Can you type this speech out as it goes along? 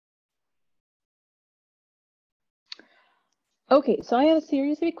Okay, so I have a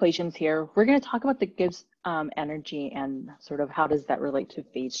series of equations here. We're going to talk about the Gibbs energy and sort of how does that relate to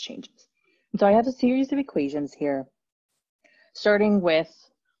phase changes. And so I have a series of equations here, starting with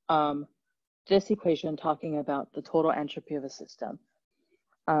this equation talking about the total entropy of a system.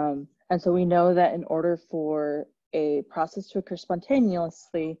 And so we know that in order for a process to occur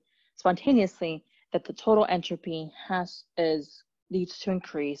spontaneously, that the total entropy needs to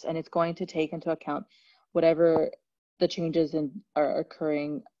increase, and it's going to take into account whatever the changes are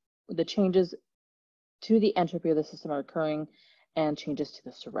occurring, the changes to the entropy of the system are occurring, and changes to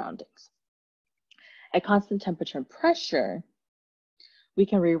the surroundings. At constant temperature and pressure, we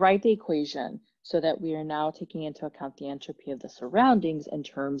can rewrite the equation so that we are now taking into account the entropy of the surroundings in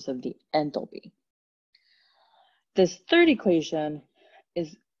terms of the enthalpy. This third equation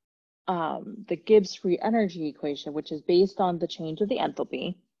is the Gibbs free energy equation, which is based on the change of the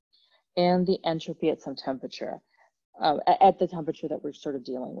enthalpy and the entropy at some temperature. At the temperature that we're sort of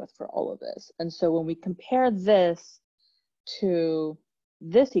dealing with for all of this. And so when we compare this to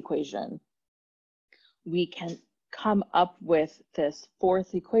this equation, we can come up with this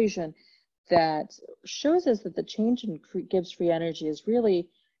fourth equation that shows us that the change in Gibbs free energy is really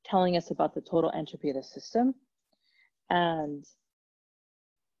telling us about the total entropy of the system. And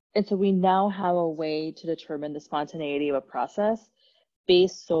so we now have a way to determine the spontaneity of a process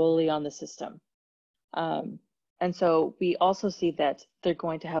based solely on the system. And so we also see that they're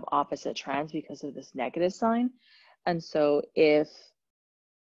going to have opposite trends because of this negative sign. And so if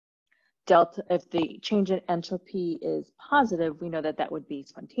the change in entropy is positive, we know that that would be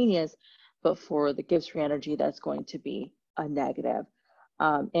spontaneous, but for the Gibbs free energy, that's going to be a negative.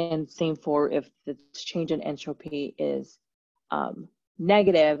 And same for if the change in entropy is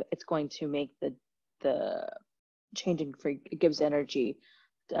negative, it's going to make the change in Gibbs energy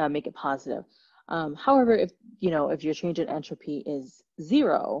make it positive. However, if your change in entropy is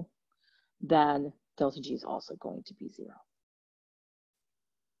 0, then delta G is also going to be 0.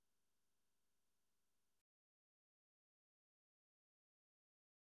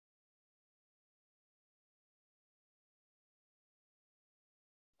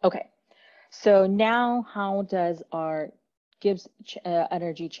 Okay, so now how does our Gibbs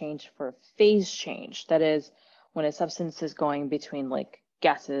energy change for phase change? That is, when a substance is going between like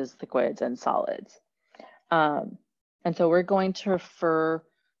gases, liquids, and solids. And so we're going to refer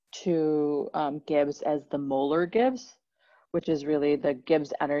to Gibbs as the molar Gibbs, which is really the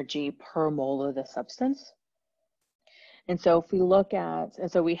Gibbs energy per mole of the substance. And so if we look at,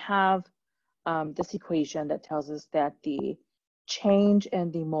 and so we have this equation that tells us that the change in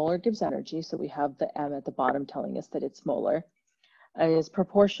the molar Gibbs energy, so we have the M at the bottom telling us that it's molar, is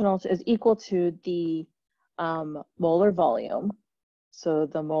equal to the molar volume. So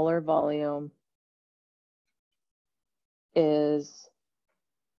the molar volume is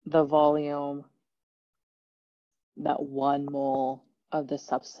the volume that 1 mole of the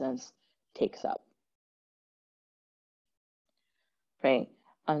substance takes up, right?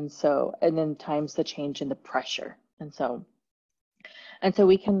 And then times the change in the pressure. And so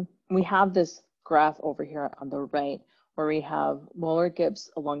we have this graph over here on the right where we have molar Gibbs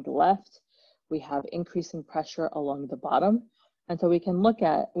along the left, we have increasing pressure along the bottom. And so we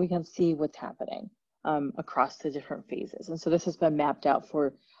can see what's happening across the different phases. And so this has been mapped out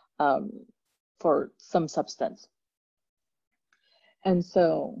for some substance. And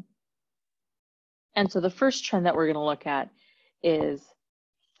so the first trend that we're going to look at is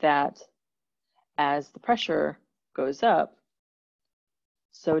that as the pressure goes up,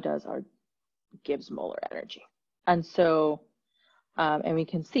 so does our Gibbs molar energy. And so, and we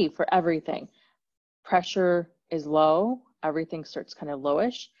can see for everything, pressure is low, everything starts kind of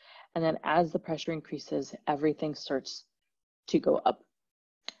lowish. And then as the pressure increases, everything starts to go up.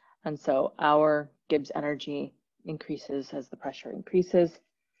 And so our Gibbs energy increases as the pressure increases.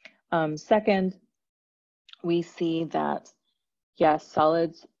 Second, we see that, yes,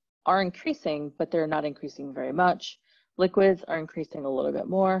 solids are increasing, but they're not increasing very much. Liquids are increasing a little bit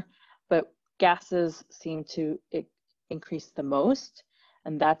more, but gases seem to increase the most.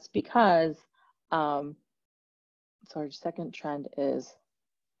 And that's because, so our second trend is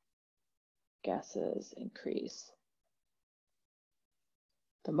gases increase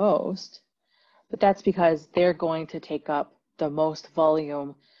the most, but that's because they're going to take up the most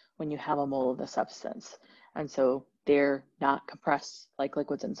volume when you have a mole of the substance. And so they're not compressed like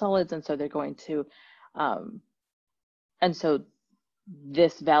liquids and solids, and so they're going to, and so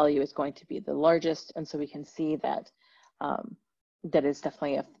this value is going to be the largest, and so we can see that that is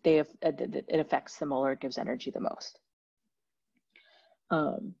definitely, it affects the molar Gibbs energy the most.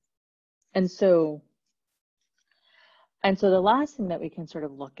 And so And so the last thing that we can sort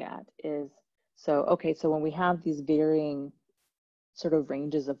of look at is, so when we have these varying sort of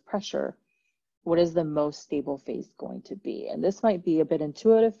ranges of pressure, what is the most stable phase going to be? And this might be a bit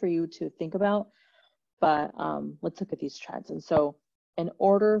intuitive for you to think about, but let's look at these trends. And so in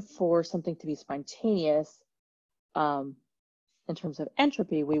order for something to be spontaneous, in terms of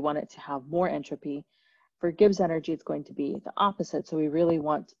entropy, we want it to have more entropy. For Gibbs energy, it's going to be the opposite. So we really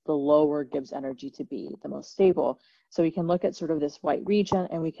want the lower Gibbs energy to be the most stable. So we can look at sort of this white region,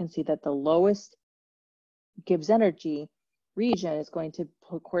 and we can see that the lowest Gibbs energy region is going to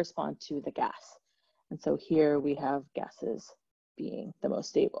correspond to the gas. And so here we have gases being the most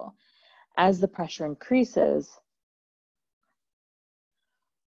stable. As the pressure increases,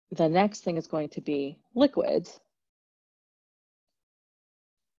 the next thing is going to be liquids.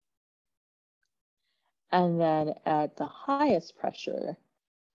 And then at the highest pressure,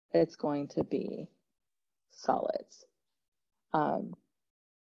 it's going to be solids.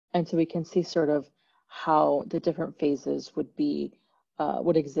 And so we can see sort of how the different phases would be,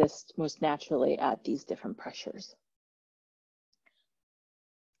 would exist most naturally at these different pressures.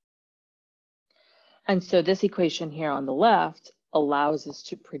 And so this equation here on the left allows us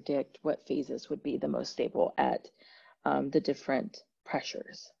to predict what phases would be the most stable at the different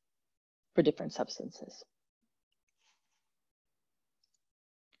pressures for different substances.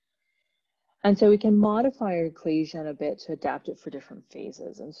 And so we can modify our equation a bit to adapt it for different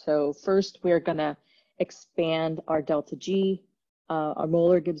phases. And so first we're gonna expand our delta G, our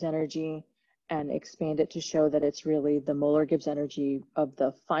molar Gibbs energy, and expand it to show that it's really the molar Gibbs energy of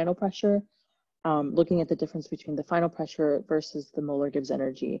the final pressure, looking at the difference between the final pressure versus the molar Gibbs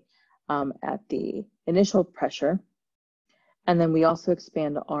energy at the initial pressure. And then we also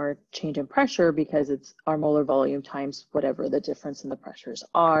expand our change in pressure because it's our molar volume times whatever the difference in the pressures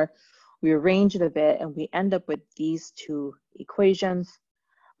are. We arrange it a bit and we end up with these two equations.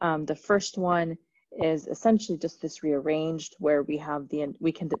 The first one is essentially just this rearranged where we have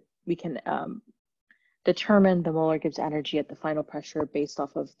we can determine the molar Gibbs energy at the final pressure based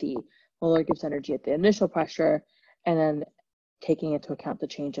off of the molar Gibbs energy at the initial pressure, and then taking into account the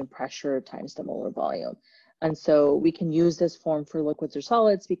change in pressure times the molar volume. And so we can use this form for liquids or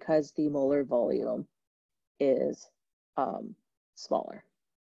solids because the molar volume is smaller.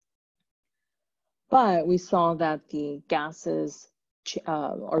 But we saw that the gases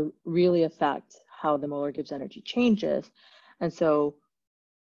really affect how the molar Gibbs energy changes. And so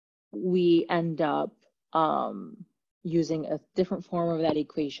we end up using a different form of that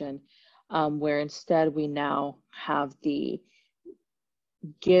equation where instead we now have the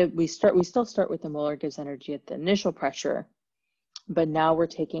we still start with the molar Gibbs energy at the initial pressure, but now we're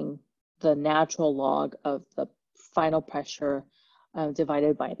taking the natural log of the final pressure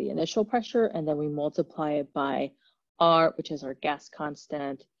divided by the initial pressure, and then we multiply it by R, which is our gas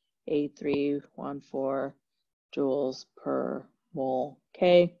constant, 8314 joules per mole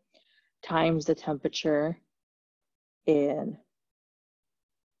K, times the temperature in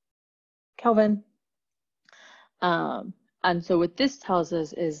Kelvin. And so what this tells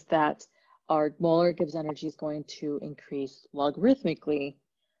us is that our molar Gibbs energy is going to increase logarithmically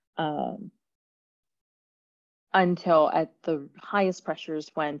until at the highest pressures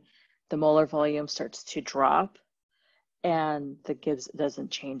when the molar volume starts to drop and the Gibbs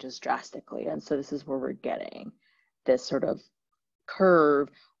doesn't change as drastically. And so this is where we're getting this sort of curve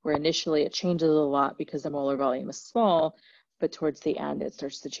where initially it changes a lot because the molar volume is small, but towards the end it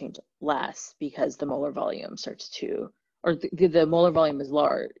starts to change less because the molar volume starts to, or the molar volume is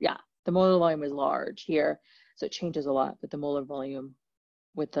large. Yeah, the molar volume is large here, so it changes a lot, but the molar volume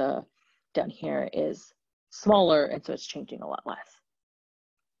with the down here is smaller, and so it's changing a lot less.